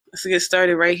Let's get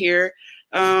started right here.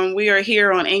 We are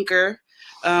here on Anchor.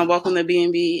 Welcome to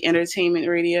B&B Entertainment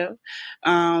Radio.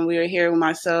 We are here with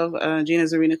myself, Gina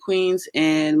Zarina Queens,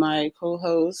 and my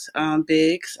co-host,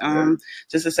 Biggs.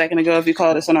 Just a second ago, if you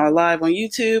called us on our live on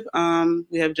YouTube,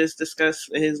 we have just discussed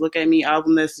his Look At Me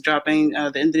album that's dropping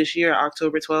the end of this year,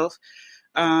 October 12th.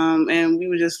 And we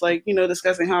were just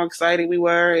discussing how excited we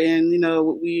were and,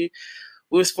 what we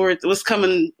was for what's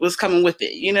coming with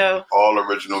it. All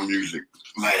original music.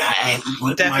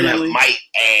 Definitely. Might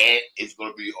add, it's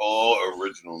gonna be all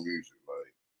original music.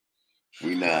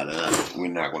 Like we're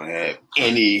not gonna have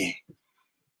any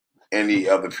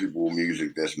other people's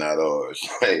music that's not ours.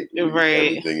 Right.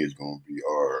 Everything is gonna be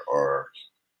ours.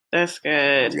 That's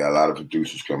good. We got a lot of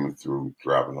producers coming through,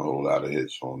 dropping a whole lot of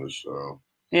hits on us.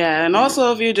 Yeah, and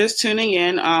also if you're just tuning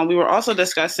in, we were also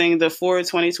discussing the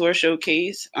 420 Tour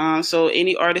Showcase. So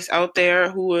any artist out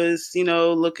there who is,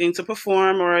 looking to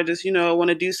perform or just, want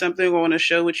to do something or want to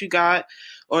show what you got,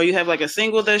 or you have like a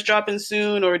single that's dropping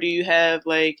soon, or do you have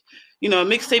like, a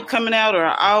mixtape coming out or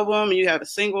an album, and you have a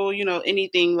single,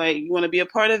 anything like you want to be a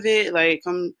part of it, like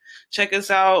come check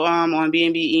us out on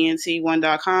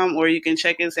bnbent1.com, or you can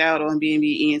check us out on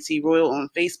BNB Royal on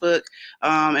Facebook.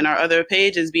 And our other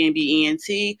page is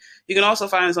BNBENT. You can also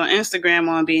find us on Instagram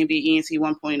on BNBENT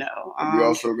 1.0. We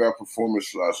also got performance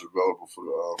slots available for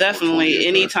the definitely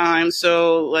anytime.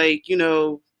 So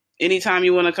anytime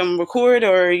you want to come record,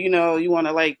 or you want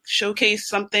to like showcase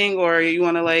something, or you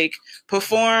want to like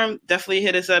perform, definitely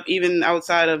hit us up even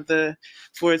outside of the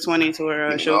 420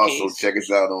 Tour showcase. Also check us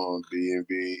out on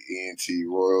BNB ENT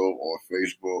Royal on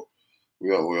Facebook.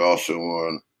 We're also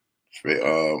on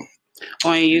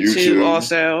YouTube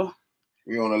also.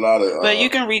 We're on a lot of... but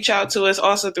you can reach out to us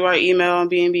also through our email on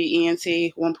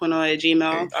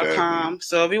bnbent1.0@gmail.com.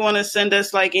 So if you want to send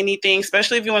us like anything,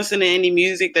 especially if you want to send in any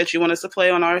music that you want us to play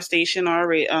on our station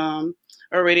or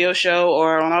our radio show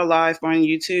or on our live on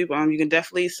YouTube, you can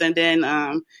definitely send in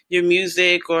your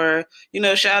music or,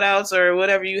 shout outs or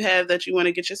whatever you have that you want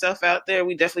to get yourself out there.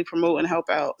 We definitely promote and help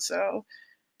out. So,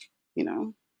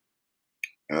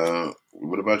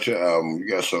 what about your album? You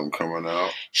got something coming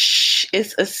out? Shh,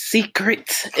 it's a secret.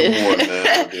 Come on,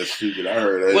 man. It's a secret. I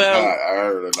heard it. Well, I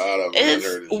heard a lot of it.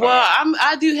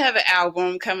 I do have an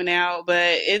album coming out, but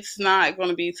it's not going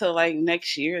to be till like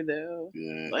next year, though.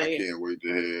 Yeah, I can't wait to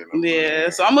hear it. Yeah,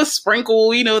 so I'm going to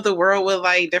sprinkle, the world with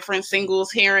like different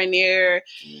singles here and there.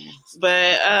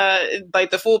 But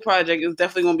like the full project is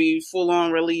definitely going to be full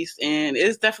on released, and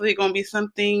it's definitely going to be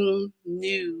something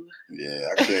new. Yeah,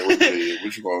 I can't wait to hear it.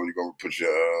 What you going to put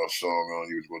your song on?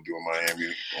 You was going to do a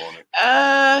Miami on it?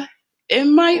 It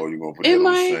might. Or you going to put that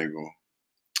on a single?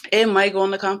 It might go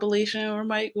on the compilation, or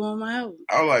might go on my album.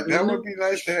 I like that. Would be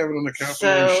nice to have it on the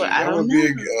compilation. So, that would be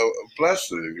a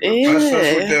blessing. Bless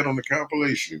us with that on the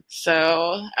compilation.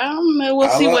 So I don't know. We'll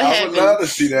see what happens. I would love to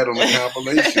see that on the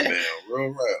compilation now. Real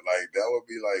right. Like that would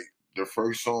be like the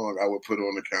first song I would put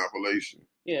on the compilation.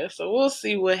 Yeah. So we'll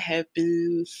see what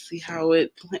happens. See how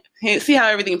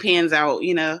everything pans out.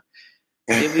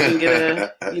 If we can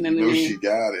get she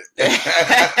got it.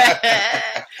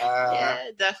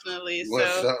 Yeah, definitely.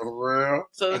 What's up, real?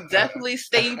 So definitely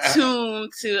stay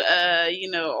tuned to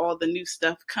all the new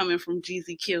stuff coming from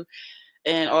GZQ.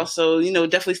 And also,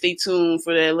 definitely stay tuned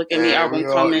for that Look At Me album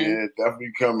coming. Yeah,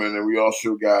 definitely coming. And we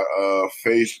also got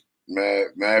Face,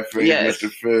 Mad Face, yes. Mr.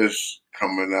 Fist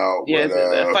coming out. Yeah,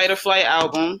 the Fight or Flight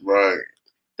album. Right.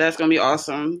 That's gonna be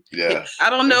awesome. Yes. I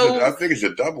don't know. I think it's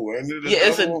a double, isn't it?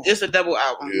 It's a double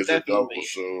album. Yeah, it's definitely a double.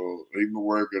 So they've been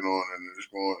working on it, and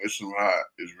it's some hot.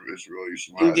 It's really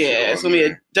some hot. Yeah, it's gonna be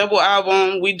a double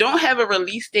album. We don't have a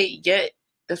release date yet.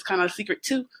 That's kind of secret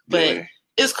too, but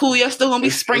it's cool. You're still gonna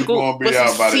be sprinkled with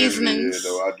some seasonings.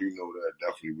 Though I do know that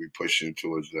definitely we pushing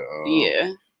towards the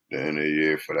end of the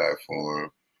year for that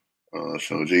form.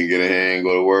 So as you can get in here and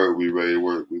go to work, we ready to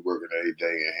work. We working every day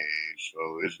in here.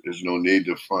 So there's no need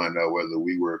to find out whether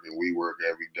we work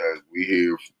every day. We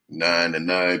here 9 to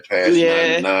 9, past 9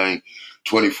 to 9,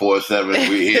 24/7.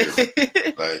 We here.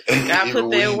 Like, gotta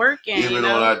put that work in. Even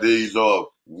on our days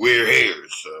off, we're here.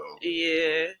 So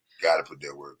yeah. Gotta put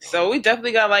that work in. So we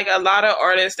definitely got like a lot of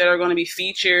artists that are going to be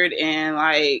featured, and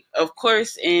like of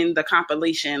course in the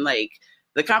compilation. Like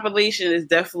the compilation is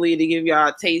definitely to give y'all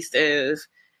a taste of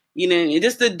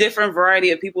just the different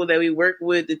variety of people that we work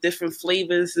with, the different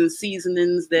flavors and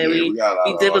seasonings that we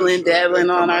dibbling, dabbling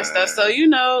on our stuff. So, we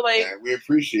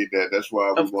appreciate that. That's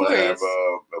why we're going to have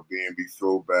a B&B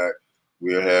throwback.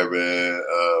 We're having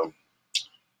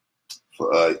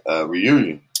a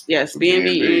reunion. Yes,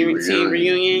 B&B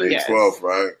reunion. May 12th,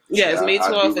 right? Yes, May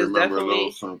 12th is definitely. I remember a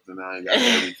little something. I ain't got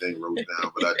everything wrote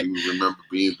down, but I do remember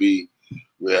B&B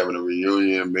We're having a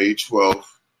reunion May 12th.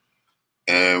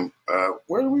 And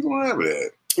where are we going to have it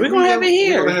at? We're going to have it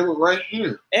here. We're going to have it right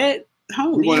here. At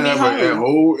home. We're going to have it at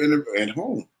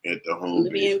home. At the home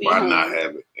base. Why not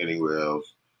have it anywhere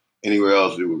else? Anywhere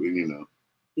else, it would be, you know.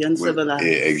 The uncivilized.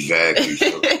 Yeah, exactly.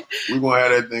 So we're going to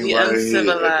have that thing right here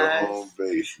at the home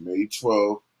base. May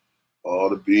 12th. All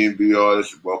the B&B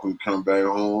artists are welcome to come back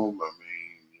home. I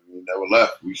mean, we never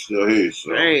left. We still here. So,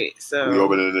 we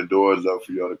opening the doors up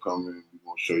for y'all to come in. We're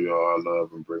going to show y'all our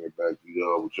love and bring it back to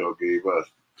y'all, what y'all gave us.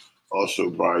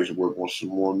 Also, probably work on some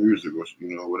more music or,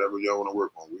 you know, whatever y'all want to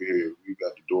work on. We're here. We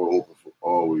got the door open for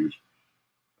always,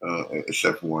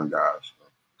 except for one guy. So.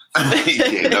 He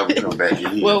can't never come back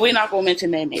in here. Well, we're not going to mention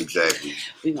that name. Exactly.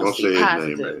 We're going to stay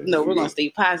positive. Name, no, we're going to stay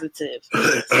positive.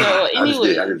 So,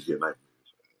 anyway. I just get nightmares.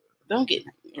 Don't get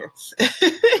nightmares.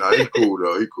 Nah, he's cool,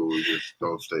 though. He's cool. Just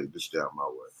don't stay out my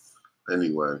way.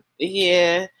 Anyway.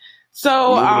 Yeah.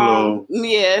 So,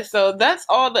 so that's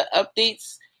all the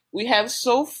updates we have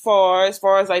so far as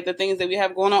like the things that we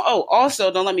have going on. Oh,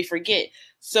 also, don't let me forget.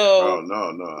 So,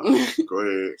 no. Go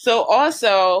ahead. So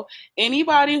also,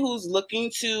 anybody who's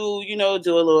looking to, you know,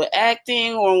 do a little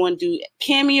acting or want to do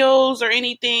cameos or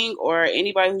anything, or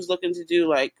anybody who's looking to do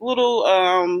like little,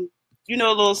 you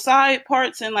know, little side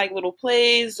parts in like little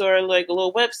plays or like a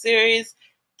little web series,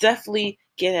 definitely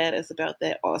get at us about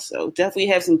that also. Definitely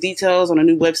have some details on a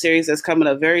new web series that's coming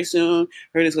up very soon.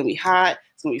 Heard it's going to be hot.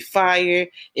 It's going to be fire.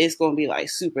 It's going to be like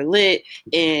super lit.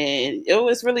 And it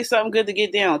was really something good to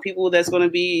get down. People that's going to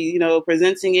be, you know,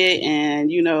 presenting it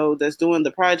and, you know, that's doing the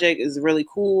project is really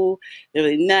cool. They're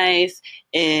really nice.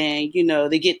 And, you know,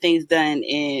 they get things done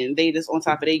and they just on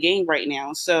top of their game right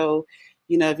now. So,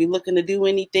 you know, if you're looking to do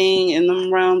anything in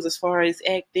them realms as far as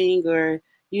acting or,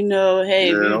 you know,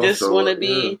 hey, if you just want to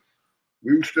be...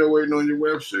 We were still waiting on your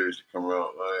web series to come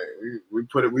out.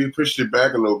 Like we pushed it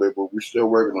back a little bit, but we're still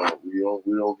working on it. We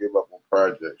don't give up on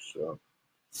projects. So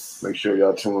make sure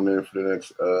y'all tune in for the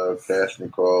next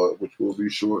casting call, which will be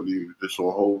shortly. It's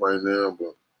on hold right now,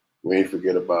 but we ain't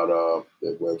forget about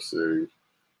that web series.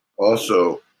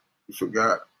 Also, you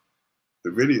forgot the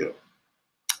video.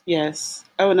 Yes.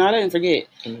 Oh, no, I didn't forget.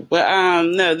 Mm-hmm. But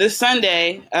no, this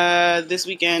Sunday, this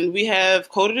weekend, we have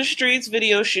Code of the Streets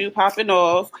video shoot popping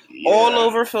off all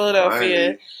over Philadelphia.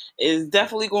 Right. It's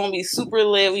definitely going to be super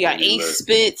lit. We got Ace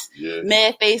Spitz,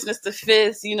 Mad Face, Mr.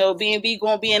 Fist, you know, B&B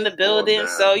going to be in the building.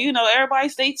 So, you know, everybody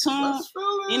stay tuned.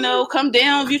 You know, come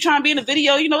down. If you're trying to be in the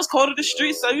video, you know, it's Code of the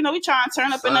Streets. So, you know, we trying to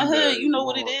turn up Sunday, in the hood. You know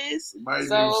what it is. We might do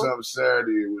something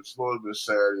Saturday. It was supposed to be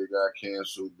Saturday. It got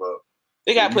canceled, but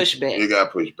it got pushed back.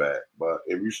 But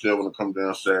if you still want to come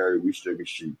down Saturday, we still can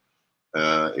shoot.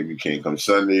 If you can't come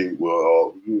Sunday,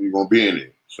 we're going to be in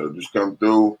it. So just come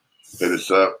through, hit us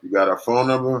up. You got our phone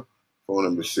number. Phone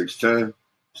number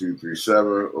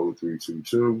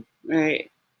 610-237-0322. Right.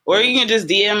 Or you can just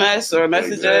DM us or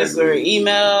message us or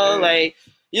email. Yeah. Like,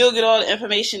 you'll get all the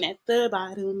information at the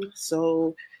bottom.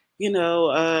 So, you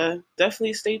know,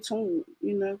 definitely stay tuned,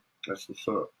 you know. That's what's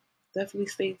up. Definitely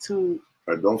stay tuned.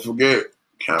 Don't forget,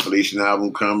 compilation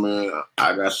album coming.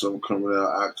 I got something coming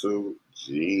out October.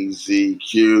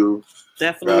 GZQ.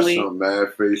 Definitely. Got some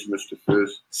Mad Face, Mr.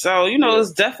 Fist. So, you know,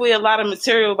 it's definitely a lot of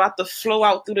material about to flow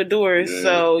out through the doors. Yeah.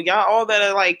 So, y'all all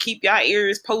better, like, keep y'all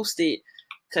ears posted.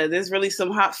 Because there's really some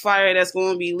hot fire that's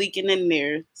going to be leaking in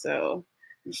there. So.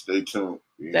 Stay tuned.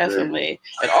 Definitely.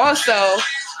 And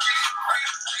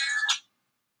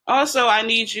also, I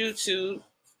need you to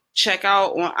check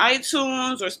out on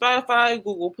iTunes or Spotify,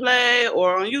 Google Play,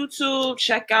 or on YouTube.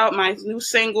 Check out my new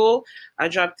single I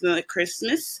dropped in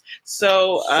Christmas.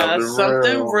 So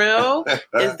Something Real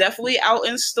is definitely out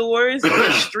in stores. You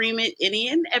can stream it any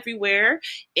and everywhere,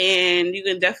 and you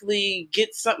can definitely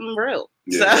get something real.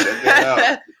 Yeah, so, check that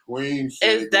out. Queen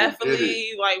it's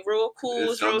definitely like real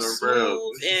cool. It's real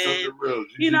smooth, and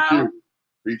you know,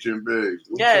 featuring Biggs.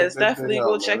 Yes, definitely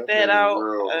go check that out.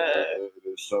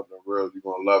 It's something real. You're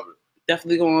gonna love it.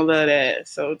 Definitely gonna love that.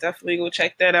 So definitely go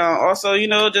check that out. Also, you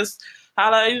know, just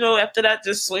holla, you know, after that,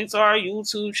 just swing to our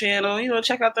YouTube channel. You know,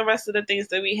 check out the rest of the things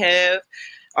that we have.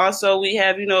 Also, we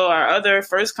have, you know, our other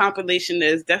first compilation that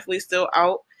is definitely still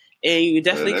out. And you can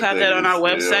definitely caught that on our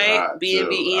website,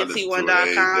 bnbent1.com.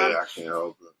 I can't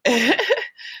help it.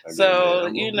 So,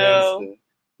 you know,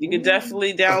 you can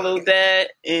definitely download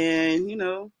that and, you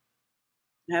know,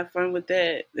 have fun with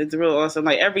that. It's real awesome.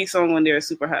 Like, every song on there is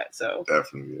super hot. So,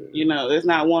 definitely, yeah. You know, there's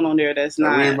not one on there that's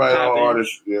not. Anybody, all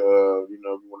artists, you know, if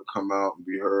you want to come out and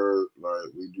be heard,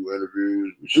 like, we do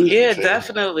interviews. Yeah,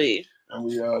 definitely. And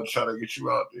we try to get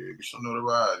you out there, get some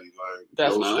notoriety. Like,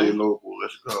 definitely. Go stay local.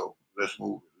 Let's go. Let's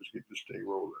move it. Let's get this thing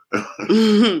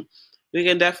rolling. We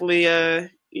can definitely,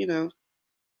 you know,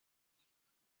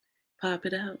 Pop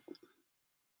it out.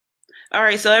 All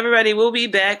right, so everybody, we'll be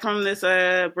back from this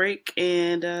break,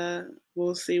 and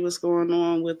we'll see what's going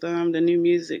on with the new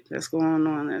music that's going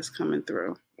on, that's coming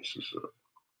through.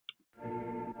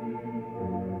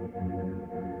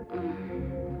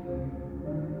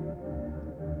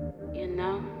 You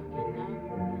know,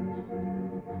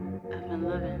 I've been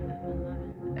loving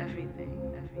everything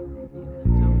you've been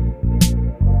doing.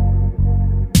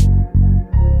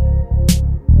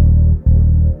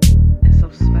 It's so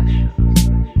special.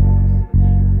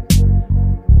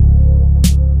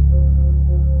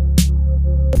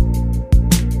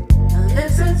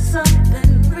 This is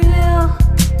something real.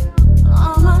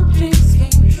 All my dreams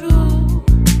came true.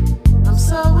 I'm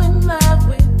so in love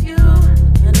with you.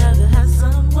 I never had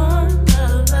someone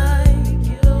like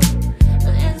you.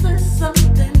 Is this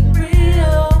something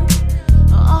real?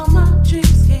 All my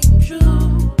dreams came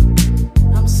true.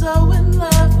 I'm so in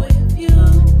love with you.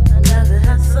 I never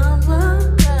had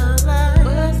someone like you.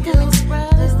 Words can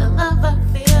express the love I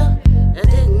feel. I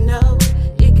didn't know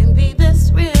it can be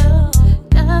this real.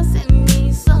 Cause it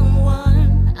needs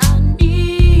someone I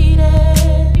needed.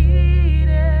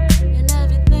 And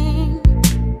everything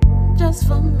just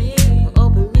for me.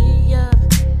 Open me up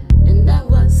and I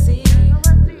will see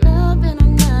love in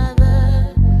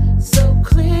another so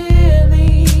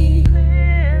clearly.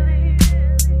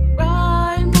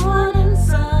 Bright morning,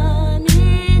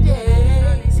 sunny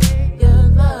days. Your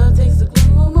love takes the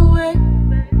gloom away.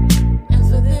 And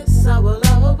for this I will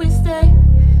always stay.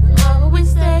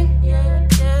 Always stay, yeah,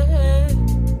 yeah.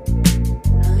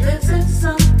 This is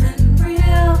something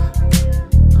real.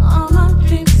 All my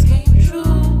dreams came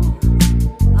true.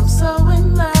 I'm so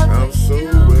in love with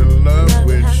you.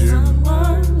 Never had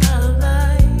someone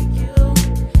like you.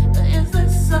 Is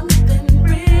this something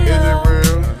real? Is it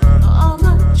real? All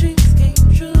my dreams came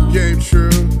true. Came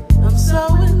true. I'm so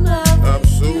in love I'm with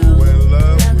so you. in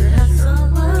love Never with had you.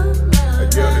 someone I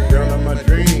like got the girl of my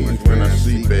dreams when I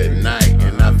sleep at night,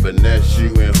 and I finesse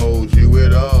you and hold you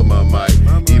with all my might.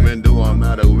 Even though I'm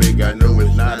not awake, I know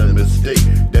it's not a mistake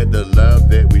that the love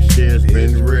that we share's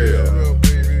been real.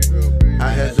 I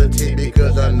hesitate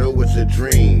because I know it's a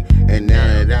dream, and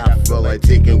now that I feel like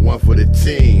taking one for the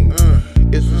team.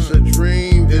 It's just a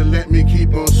dream that let me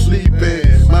keep on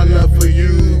sleeping. My love for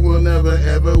you will never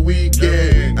ever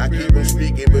weaken. I keep on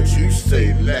speaking, but you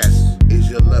say less. Is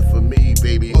your love for me,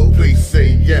 baby? Oh, please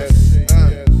say yes.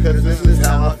 Cause this is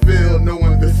how I feel,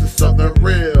 knowing this is something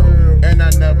real. And I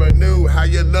never knew how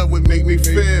your love would make me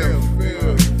feel.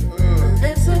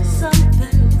 This is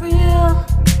something real.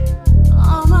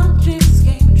 All my dreams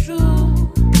came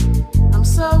true. I'm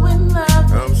so in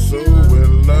love I'm with so you.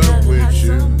 in love Never had with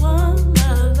you. someone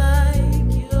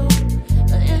like you.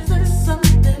 Is this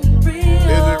something real?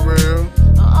 Is it real?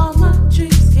 All my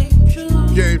dreams came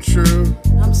true. Came true.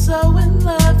 I'm so in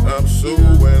love with I'm so you.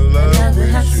 in love I never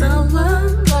had with you.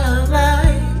 someone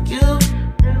like you.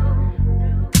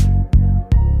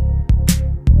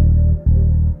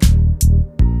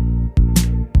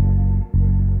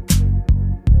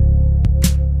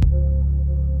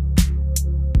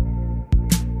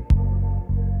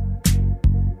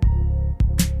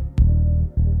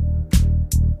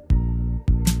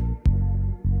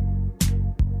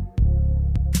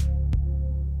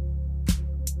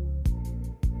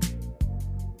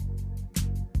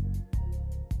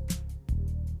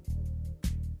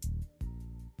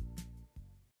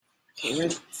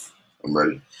 I'm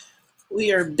ready.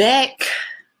 We are back.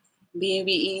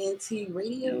 B&B ENT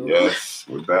Radio. Yes,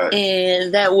 we're back.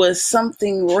 And that was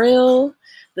Something Real,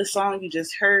 the song you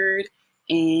just heard,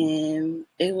 and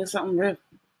it was something real.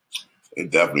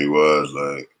 It definitely was.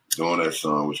 Like, doing that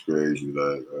song was crazy.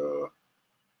 Like,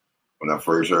 when I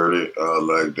first heard it,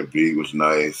 like, the beat was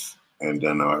nice. And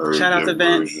then I heard Shout out to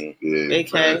Vince. version. Yeah,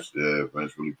 AK.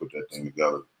 Vince really put that thing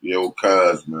together. Yeah, old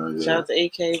Cuz, man. Yeah. Shout out to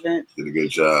AK Vince. Did a good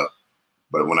job.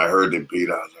 But when I heard the beat,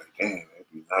 I was like, damn,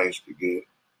 it'd be nice to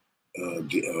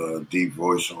get deep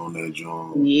voice on that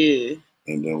joint. Yeah.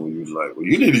 And then when you was like, well,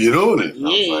 you need to get on it. And yeah. I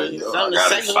was like, yo, something I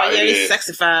got excited. Yeah,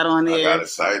 sexified on there. I got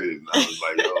excited. And I was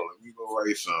like, yo, let me go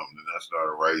write something. And I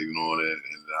started writing on it.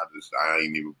 And I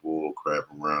ain't even bull crap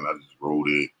around. I just wrote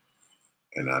it.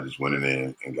 And I just went in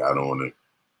there and got on it.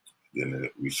 Then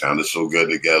we sounded so good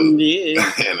together. Yeah.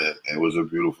 and it was a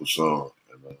beautiful song.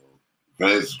 And,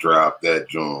 Vince dropped that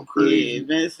joint crazy. Yeah,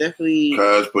 Vince definitely.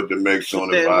 Cuz put the mix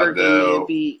on it, Vidal.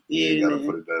 Yeah, gotta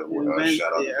put it that way.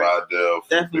 Shout out to Vidal for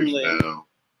definitely. The mix down.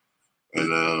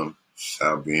 And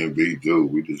South B&B do.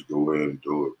 We just go ahead and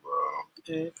do it, bro.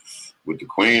 With the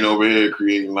Queen over here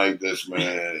creating like this,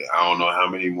 man, I don't know how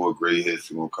many more great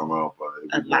hits are gonna come out, but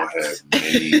we're gonna have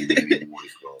many, many more to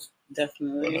go.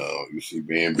 Definitely. But you see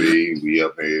B&B, we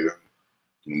up here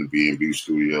in the B&B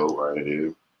studio right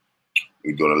here.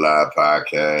 We doing a live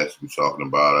podcast. We talking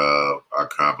about our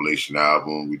compilation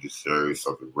album. We just heard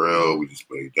Something Real. We just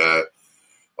played that.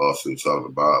 Also talking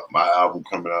about my album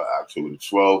coming out October the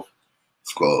 12th.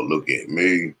 It's called Look at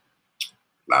Me.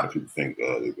 A lot of people think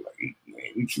they be like,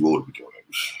 man, you too old to be doing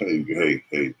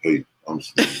that. Hey, I'm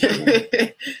still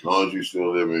living. As long as you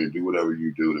still living, do whatever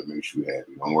you do that makes you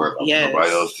happy. Don't worry about what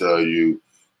nobody else tell you.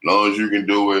 As long as you can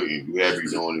do it and you happy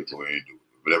doing it, go ahead and do it.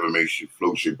 Whatever makes you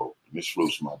float your boat. And this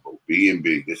floats my boat.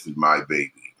 B&B, this is my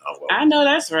baby. I know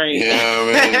that's right.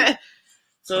 Yeah,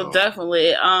 So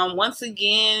definitely. Once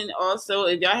again, also,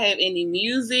 if y'all have any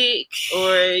music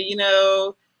or,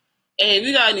 hey, if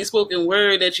you got any spoken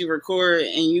word that you record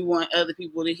and you want other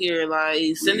people to hear,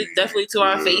 like, send it definitely to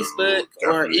our Facebook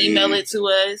or email it to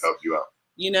us. Help you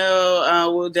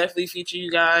out. We'll definitely feature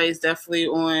you guys definitely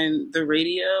on the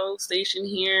radio station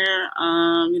here,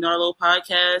 our little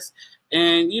podcast.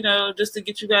 And, just to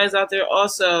get you guys out there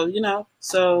also,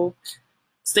 so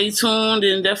stay tuned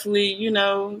and definitely,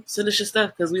 send us your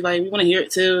stuff because we want to hear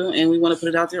it too. And we want to put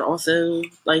it out there also,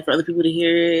 like for other people to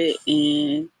hear it.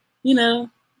 And,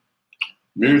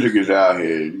 music is out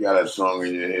here. You got a song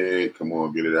in your head, come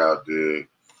on, get it out there.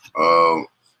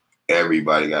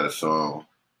 Everybody got a song,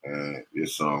 and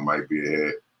this song might be a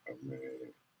hit.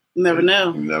 You never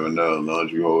know. You never know. As long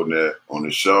as you holding that on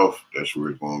the shelf, that's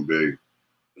where it's going to be.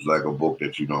 It's like a book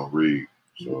that you don't read.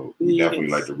 So we definitely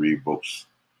like to read books.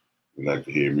 We like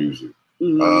to hear music.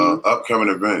 Mm-hmm. Upcoming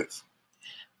events.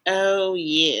 Oh,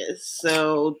 yes.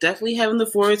 So definitely having the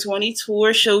 420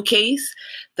 Tour Showcase.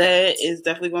 That is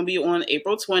definitely going to be on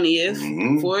April 20th.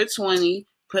 Mm-hmm. 420.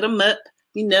 Put them up,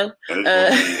 And it's going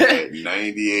to be at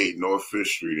 98 North Fifth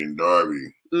Street in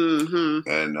Darby. Mm-hmm.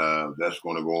 And that's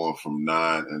going to go on from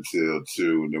 9 until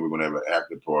 2. And then we're going to have an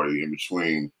after party in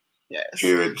between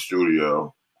here at the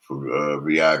studio.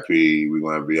 VIP, we're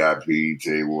gonna have VIP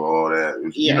table, all that.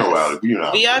 Yes.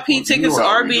 VIP tickets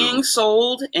are being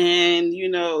sold, and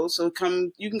so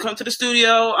you can come to the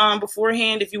studio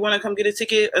beforehand if you want to come get a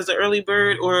ticket as an early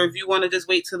bird, or if you want to just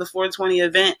wait till the 420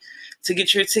 event to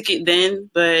get your ticket then.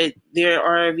 But there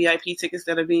are VIP tickets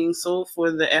that are being sold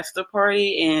for the after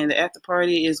party, and the after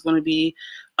party is going to be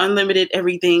unlimited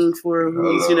everything for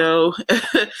who's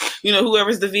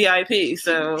whoever's the VIP.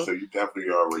 So you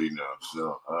definitely already know.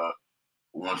 So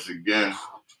once again,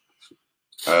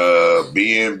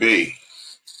 B&B,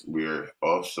 we're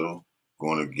also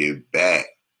going to give back,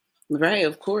 right?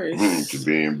 Of course, to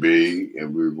B&B,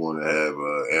 and we're going to have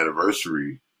an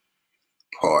anniversary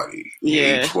party.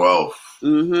 Yeah, 12th.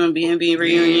 Mm-hmm. B&B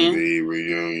reunion. B&B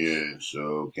reunion.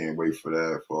 So can't wait for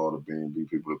that, for all the B&B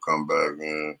people to come back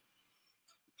and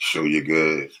show you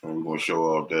goods. We're going to show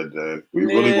off that day. We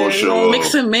really going to show off.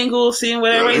 Mix and mingle, seeing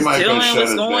what everybody's doing,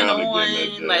 what's going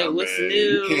on, like what's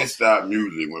new. You can't stop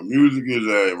music. When music is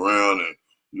around and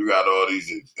you got all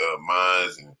these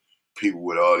minds and people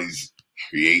with all these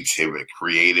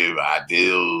creative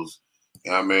ideals.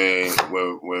 I mean,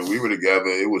 when we were together,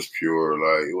 it was pure.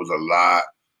 Like, it was a lot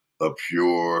of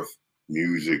pure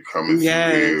music coming through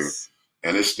here.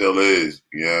 And it still is.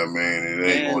 You know what I mean? It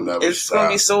ain't gonna never It's gonna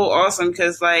be so awesome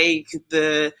because like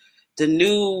the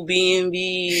new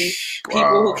B&B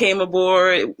people who came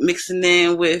aboard, mixing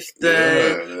in with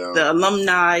the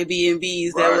alumni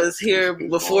B&Bs that was here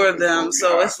before them.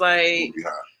 So it's like,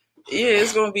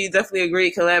 it's gonna be definitely a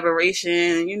great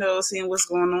collaboration. Seeing what's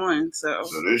going on. So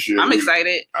this year I'm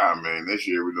excited. This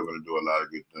year we're looking to do a lot of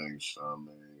good things.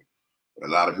 A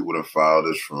lot of people that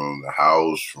followed us from the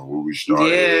house, from where we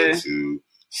started to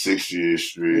 60th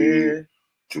Street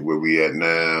to where we at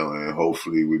now, and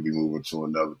hopefully we'll be moving to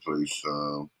another place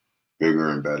bigger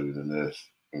and better than this.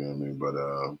 You know what I mean? But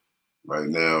right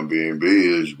now, B&B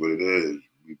is what it is.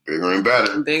 We bigger and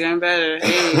better. Bigger and better.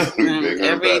 Hey,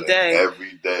 every day.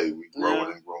 Every day we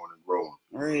growing and growing and growing.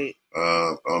 Right.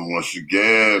 Once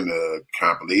again,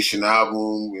 compilation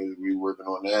album, we working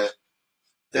on that.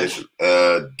 It's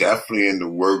definitely in the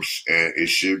works, and it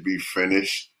should be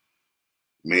finished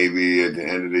maybe at the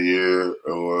end of the year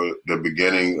or the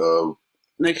beginning of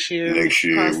next year.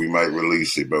 We might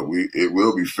release it, but it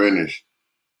will be finished.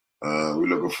 We're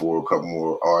looking for a couple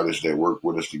more artists that work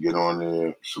with us to get on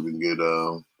there, so we can get.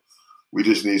 We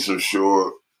just need some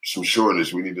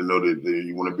shortness. We need to know that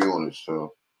you want to be on it.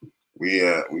 So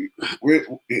I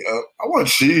want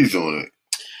cheese on it.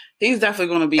 He's definitely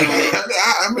going to be on it.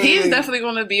 I mean, he's definitely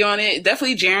going to be on it.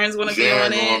 Definitely Jaren's going to be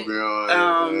on it.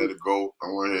 The GOAT. I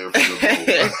want to hear from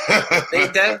the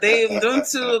GOAT. Them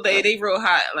two, they real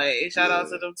hot. Like, shout out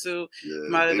to them two.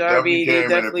 Yeah, Darby, they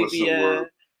definitely be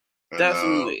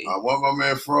definitely. I want my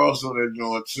man Frost on that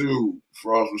joint too.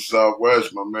 Frost from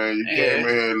Southwest, my man. You came in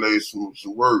here and laid some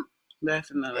work.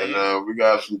 Definitely. And we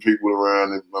got some people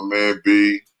around it. My man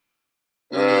B.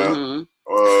 Cino.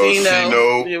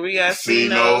 Yeah, we got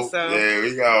Cino. So. Yeah,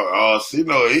 we got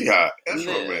Cino. He hot. That's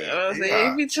my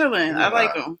man. He be chilling. I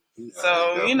like him.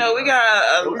 So we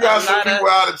got some people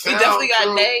out of town. We definitely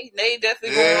got Nay. Nay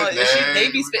definitely going.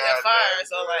 They be spitting fire.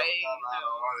 So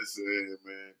honestly,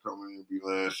 man, coming and be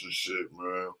laying some shit,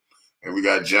 man. And we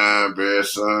got John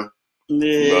Bear's son.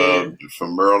 Yeah.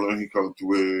 From Maryland, he come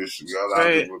through here. So we got a lot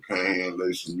of people came here and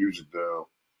lay some music down.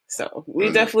 So we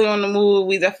definitely on the move.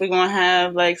 We definitely gonna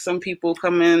have like some people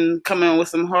come in with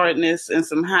some hardness and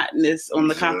some hotness on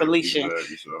the compilation.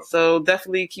 Exactly so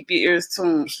definitely keep your ears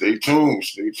tuned. Stay tuned.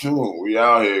 We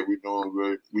out here. We doing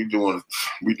good. We doing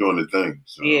the thing.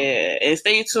 So. Yeah, and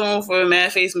stay tuned for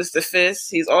Madface Mr.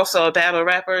 Fist. He's also a battle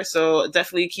rapper, so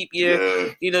definitely keep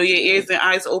your your ears and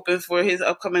eyes open for his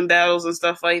upcoming battles and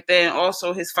stuff like that. And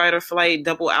also his Fight or Flight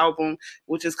double album,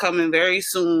 which is coming very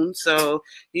soon. So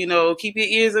keep your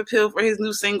ears appeal for his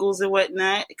new singles and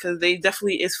whatnot, because they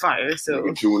definitely is fire. So you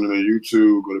can tune in on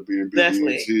YouTube, go to BNB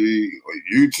or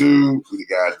YouTube for the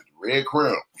guys with the red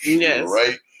crown. Yes.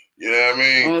 Right? You know what I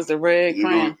mean? Oh, it's the red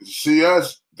crown. See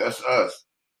us? That's us.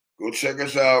 Go check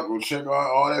us out. Go check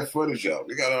all that footage out.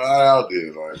 We got a lot out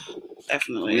there. Like,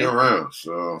 definitely. We around.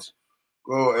 So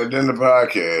go and then the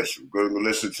podcast. Go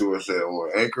listen to us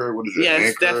on Anchor. What is it? Yes,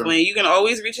 Anchor? Definitely. You can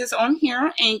always reach us on here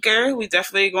on Anchor. We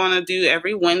definitely going to do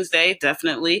every Wednesday,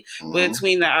 definitely,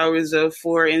 between the hours of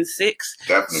 4 and 6.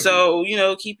 Definitely. So,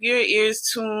 keep your ears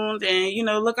tuned and,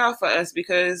 look out for us,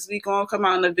 because we going to come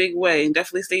out in a big way. And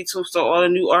definitely stay tuned to all the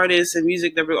new artists and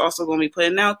music that we're also going to be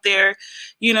putting out there,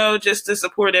 just to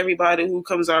support everybody who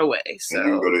comes our way. So and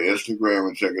you can go to Instagram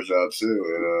and check us out too.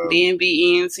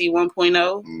 BNB ENT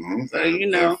 1.0. So,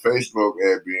 and Facebook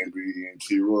at BNB ENT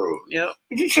World. Yep.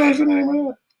 Did you change the name of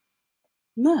that?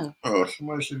 No. Oh,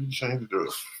 somebody said you changed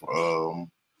it.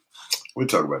 We'll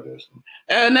talk about this.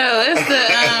 No, it's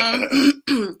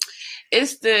the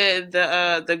it's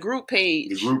the group page.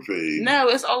 The group page. No,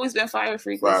 it's always been Fire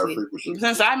Frequency.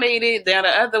 Since I made it, then the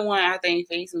other one I think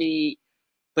Face made.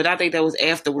 But I think that was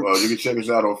afterwards. Well, you can check us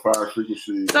out on Fire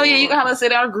Frequency. So you can holler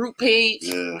at our group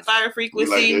page, Fire Frequency.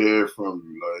 We like to hear from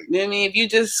you. Like, I mean, if you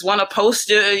just want to post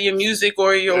your music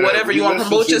or your whatever, you want to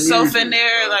promote yourself in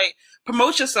there, like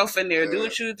promote yourself in there. Do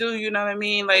what you do. You know what I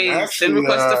mean? Like send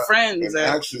requests to friends.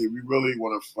 Actually, we really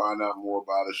want to find out more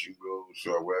about us. You can go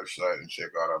to our website and check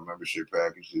out our membership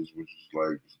packages, which is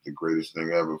like the greatest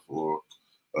thing ever for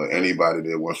anybody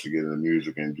that wants to get into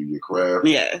music and do your craft.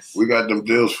 Yes. We got them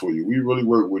deals for you. We really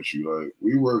work with you. Like,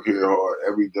 we work here hard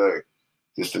every day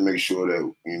just to make sure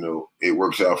that, it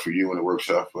works out for you and it works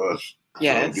out for us.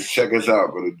 Yes. So just check us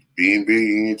out. Go to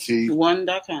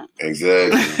BNBENT1.com.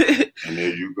 Exactly. And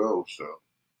there you go. So.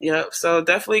 Yep. So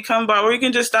definitely come by, or you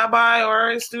can just stop by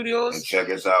our studios and check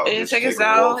us out.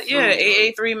 Yeah,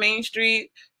 883 Main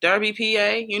Street, Darby,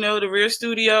 PA. The rear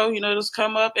studio. Just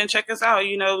come up and check us out.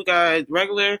 We got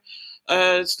regular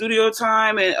studio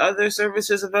time and other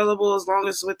services available, as long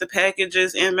as with the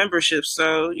packages and memberships.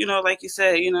 So like you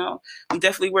said, we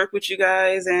definitely work with you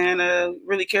guys and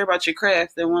really care about your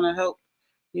craft and want to help.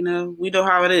 We know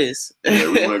how it is. Yeah,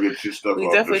 we want to get your stuff.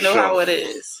 We definitely know how it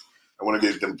is. I want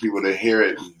to get them people to hear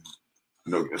it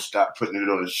and, stop putting it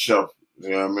on the shelf.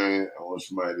 You know what I mean? I want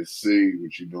somebody to see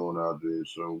what you're doing out there.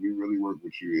 So we really work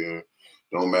with you here.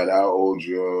 Don't matter how old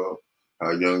you are,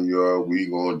 how young you are, we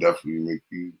going to definitely make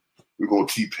you. We're going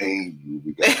to T-Pain you.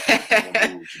 We got do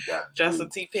what you got. Just a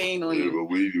T-Pain on you. But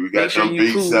we got some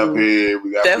beats up here.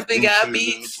 We got definitely got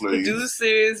beats,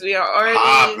 producers. We are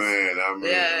artists.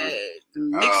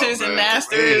 Mixers and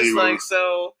masters. Anyway,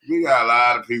 so we got a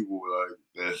lot of people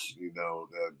that's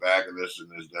that backing us and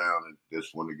this down and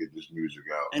just want to get this music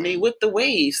out. And they with the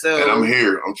wave. So and I'm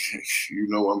here. I'm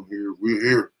here. We're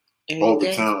here all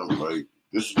the time. Like,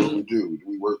 this is what we do.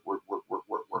 We work.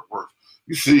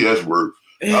 You see us work.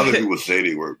 Other people say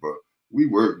they work, but we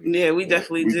work. Yeah, we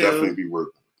definitely do. We definitely be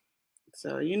working.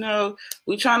 So,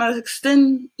 we trying to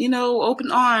extend,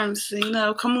 open arms,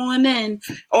 come on in.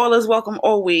 All is welcome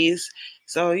always.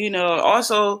 So,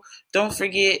 also don't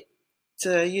forget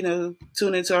to,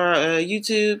 tune into our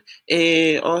YouTube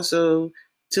and also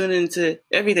tune into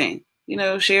everything.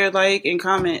 share, like, and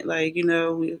comment. Like,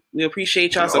 we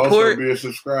appreciate y'all support. Also be a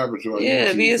subscriber to our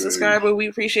YouTube be a subscriber. Page. We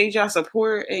appreciate y'all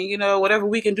support, and whatever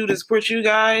we can do to support you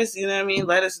guys,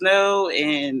 let us know,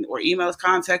 or email us,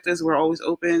 contact us. We're always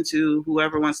open to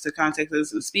whoever wants to contact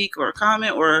us and speak or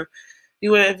comment, or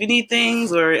if you need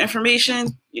things or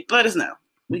information, let us know.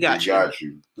 We got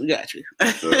you. We got you.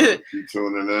 So keep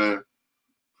tuning in.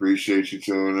 Appreciate you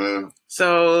tuning in.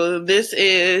 So this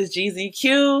is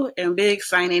GZQ and Big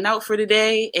signing out for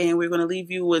today, and we're going to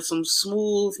leave you with some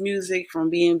smooth music from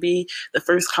B&B, the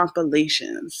first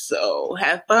compilation. So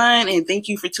have fun, and thank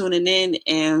you for tuning in,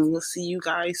 and we'll see you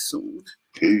guys soon.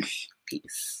 Peace.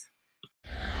 Peace.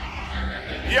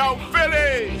 Yo,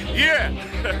 Philly, yeah,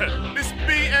 this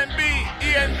B&B,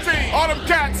 ENT, all them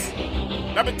cats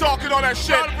that been talking all that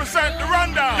shit, 100% the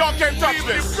rundown, y'all can't touch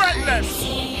this, fretless.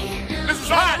 This is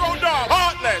hot, road dog,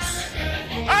 heartless.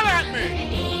 Holla at me.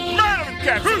 Murdering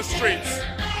cats in the streets.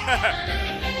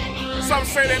 Some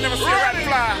say they never see a rat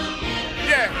fly.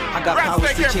 Yeah, I got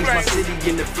powers to change my city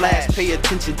in the flash. Pay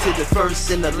attention to the first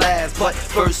and the last, but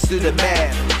first to the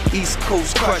math. East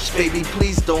Coast crush, baby,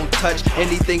 please don't touch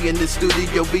anything in the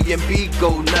studio. B&B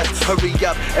go nuts. Hurry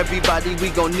up, everybody, we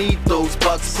gon' need those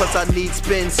bucks. Plus I need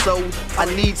spin, so I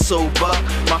need so buck.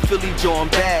 My Philly John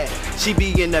bad, she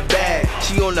be in the bag.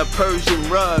 She on the Persian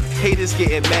rug, haters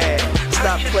getting mad.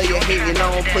 Stop playing, hating,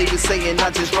 I don't play with saying, I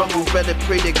just rumble. Better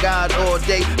pray to God all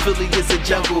day, Philly is a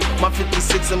jungle. My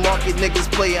 56 and market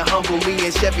niggas playing humble. Me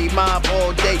and Chevy mob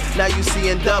all day, now you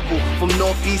seeing double. From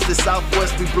northeast to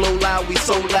southwest, we blow loud, we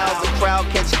so loud. The crowd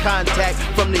catch contact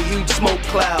from the huge smoke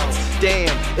clouds. Damn,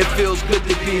 it feels good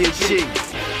to be a G.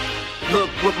 Look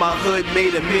what my hood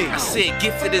made of me. I said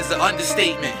gifted is an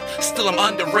understatement. Still I'm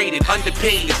underrated,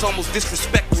 underpaid. It's almost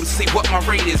disrespectful to say what my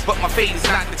rate is, but my fate is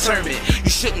not determined. You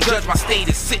shouldn't judge my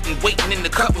status. Sitting, waiting in the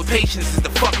cup with patience is the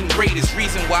fucking greatest.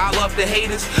 Reason why I love the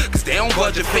haters, cause they don't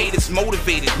budget fade. It's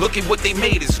motivated. Look at what they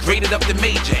made us. Graded up the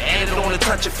major, added on a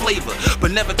touch of flavor,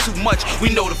 but never too much. We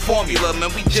know the formula,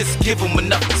 man. We just give them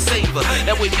enough to savor.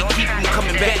 That way we keep them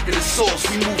coming back to the source.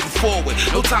 We moving forward.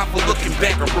 No time for looking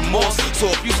back or remorse.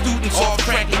 So if you students off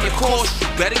track in your course, you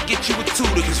better get you a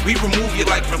tutor, cause we remove you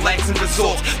like relaxing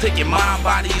resorts. Take your mind,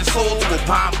 body, and soul to a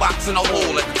pine box in a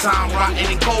hole. At the time rotten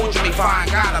and cold, you may find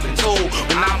God, I've been told.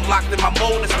 When I'm locked in my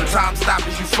mode, it's when time stops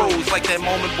as you froze. Like that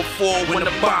moment before when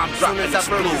the bomb dropped and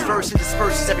exploded. As I verse and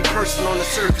disperses every person on the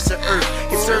surface of earth.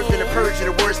 Get served in a purge of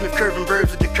the wordsmith curving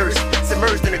verbs with the curse.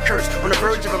 Submerged in a curse, on the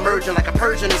verge of emerging like a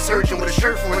Persian insurgent with a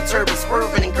shirt for a turban,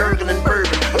 swerving and gurgling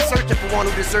bourbon. I'm searching for one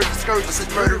who deserves the scourges,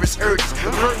 his murderous urges.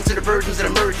 Reverting to the virgins that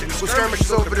emerge, who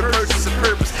skirmishes over the purchase of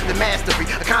purpose, the mastery,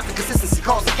 a constant consistency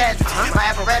causing casualty. My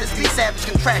apparatus be savage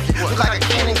contraction, look like a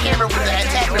Canon camera with an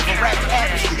attachment for rapid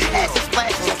accuracy. Acid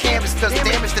splashes on canvas does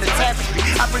damage to the tapestry.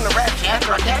 I bring the rapture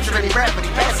after I capture any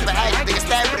rapidly passive action. They can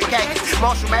stab with the cactus.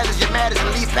 Marshall Mathers, your matters, and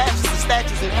leave patches and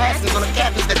statues and asses on the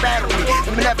captains that battle me.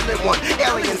 The benevolent one,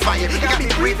 alien fire. You got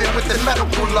me breathing with the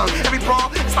medical lung. Every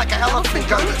brawl, it's like an elephant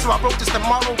gun. So I wrote this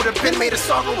tomorrow with a pen made of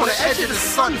sorrow on the edge of the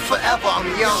sun. Forever I'm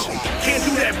young. Can't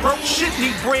do that broke shit,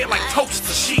 need bread like toast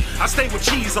to sheep. I stay with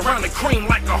cheese around the cream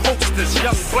like a hostess.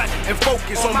 Young, black, and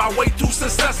focused on my way to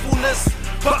successfulness.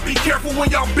 But be careful when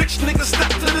y'all bitch niggas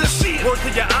step to this shit. Word to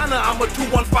your honor, I'm a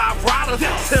 215 rider.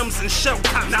 Timbs and shell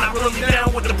tops, not really down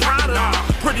with the Prada.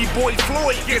 Pretty boy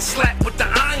Floyd get slapped with the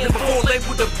iron. Before they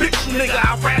with a bitch nigga,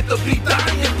 I'd rather be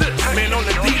dying this. Man on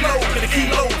the D-Lo, get a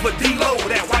kilo for D-Lo.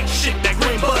 That white shit, that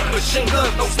green bud, machine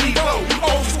guns, no Steve-O. You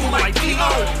old school like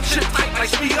D-O. Shit tight like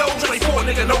Speedos. 24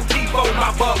 nigga, no TiVo. My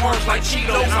butt worms like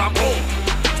Cheetos, I'm boom.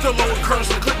 Still low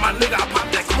curves to clip my nigga, I pop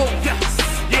that cool. Yes.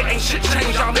 Yeah, ain't shit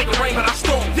changed, I'll make it rain, but I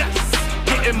storm. Yes.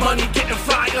 Getting money, getting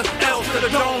flyer. L's to the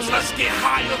domes, let's get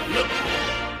higher. Look.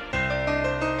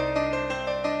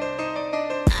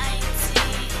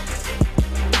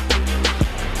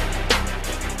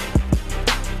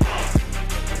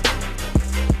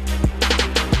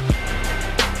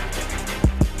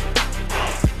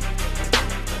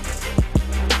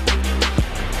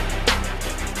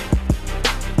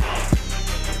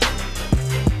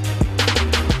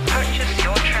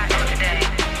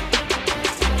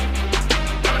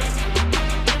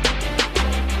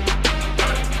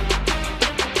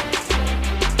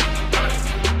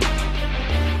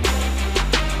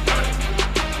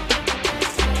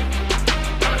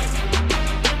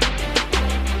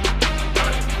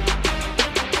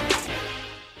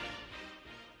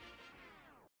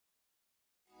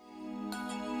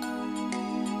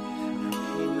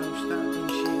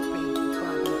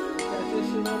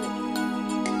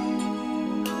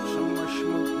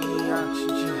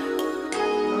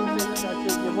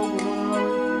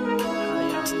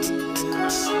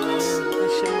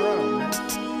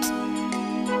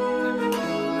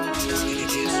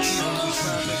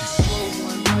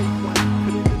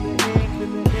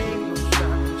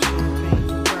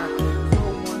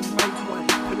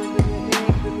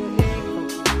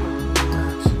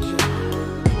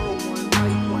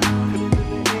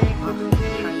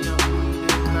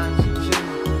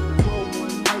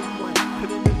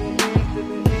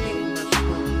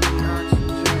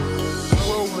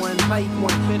 light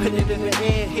one, put it in the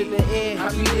air, hit the air. I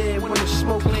be there when the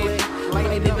smoke clear.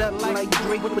 Light it up like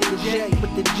Drake with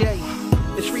the J.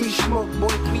 It's free smoke,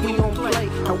 boy, we gon' play.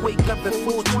 I wake up at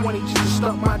 4:20 just to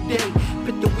start my day.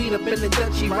 Put the weed up in the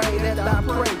Dutchie right after I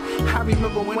pray. I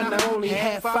remember when I only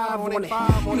had 5 on it.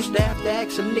 Used to have to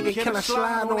ask a nigga, can I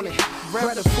slide on it?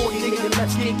 Grab a 40, nigga,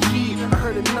 let's get key. I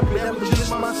heard a number that was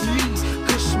just my speed.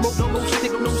 Good smoke, no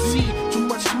stick, no seed. Too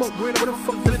much smoke, where the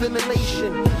fuck the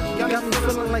ventilation? Got me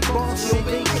feeling like boss on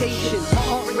vacation.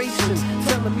 Heart racing,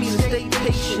 telling me to stay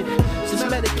patient. This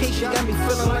medication got me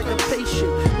feeling like a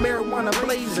patient. Marijuana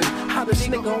blazing, hottest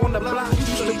nigga on the block.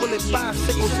 Used to really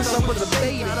bicycle since I was a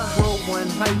baby. Roll one,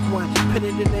 light one, put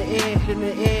it in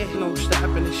the air, no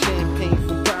stopping the champagne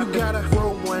from popping. You gotta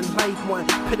roll one, light one,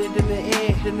 put it in the air.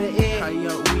 High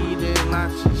up weed and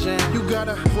oxygen. You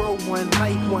gotta roll one,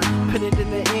 light one, put it in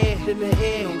the air,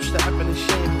 no stopping the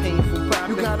champagne from popping.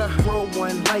 You gotta roll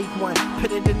one, light one,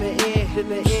 put it in the air.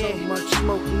 So much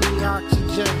smoke, need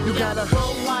oxygen. You gotta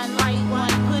roll one, light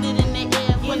one, put it in the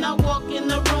air. When I walk in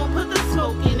the room, put the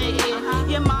smoke in the air.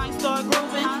 Your mind start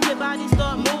grooving, your body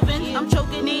start moving. I'm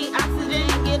choking, need oxygen,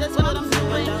 yeah, that's what I'm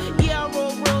doing. Yeah, I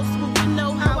roll real smooth, you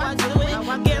know how I do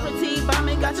it. Guaranteed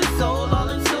bombing, got your soul all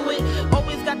into it.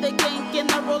 Always got the gank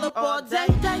and I roll up all day.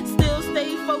 Still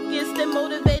stay focused and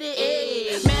motivated,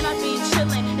 yeah. Man, I be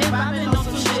chillin' and vibing on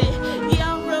some shit.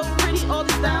 Yeah, I'm real pretty, all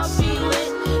the styles be lit.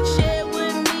 Share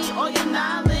with me all your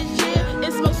knowledge, yeah.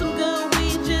 And smoke some good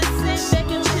weed, just sit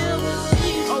back and chill.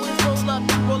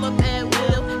 Roll up at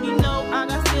will. You know I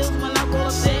got skills when I roll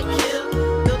up that kill.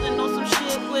 Building on some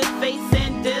shit with face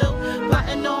and dill.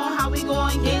 Plotting on how we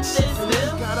gon' get this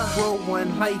bill. Gotta roll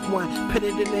one, light one, put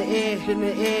it in the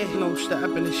air. No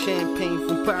stopping the champagne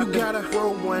from popping. You gotta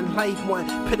roll one, light one,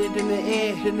 put it in the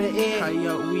air. High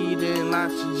up weed and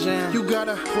oxygen. You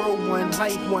gotta roll one,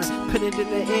 light one, put it in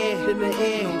the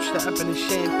air. No stopping the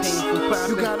champagne from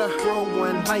popping. You gotta roll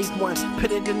one, light one,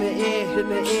 put it in the air.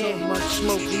 So much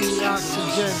smoke, need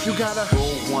oxygen. You gotta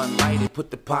roll one, light it,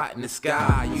 put the pot in the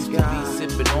sky. Used to be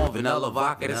sipping on vanilla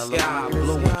vodka, the sky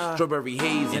blowing strawberry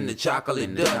haze in the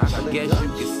chocolate Dutch. I guess you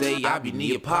could say I be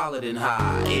Neapolitan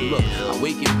high. Hey, look, I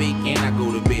wake and bake and I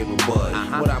go to bed with bud.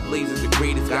 What I blaze is the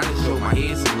greatest, gotta show my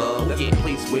head some love. That's the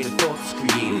place where the thoughts is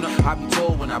created. I be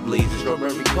told when I blaze it,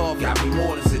 strawberry coffee got me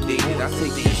more than sedated. I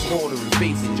take this quarter and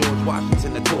face it, George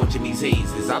Washington the torch in these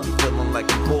hazes. I be feeling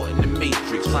like I'm caught in the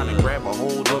matrix, trying to grab a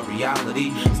hold of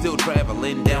reality. Still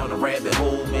traveling down the rabbit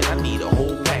hole, man, I need a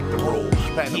whole pack to roll.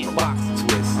 Platinum a box to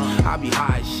twist. I be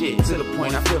high as shit, to the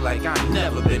point I feel like I ain't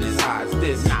never been as high as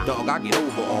this. Dog, I get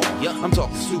over on. I'm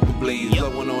talking super blaze,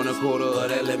 blowing on a quarter of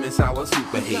that lemon sour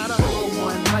super haze. Roll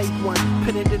one, light one,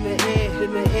 put it in the air.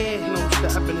 No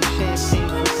stopping the champagne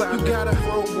from popping. You gotta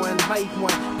roll one, light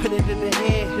one, put it in the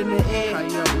air. High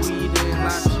up weed and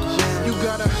oxygen. You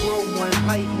gotta roll one,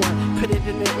 light one, put it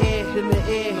in the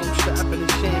air. No stopping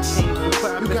the champagne from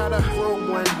popping. You gotta roll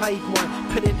one, light one,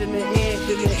 put it in the air.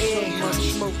 So much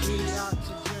smoke, need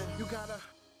oxygen. You gotta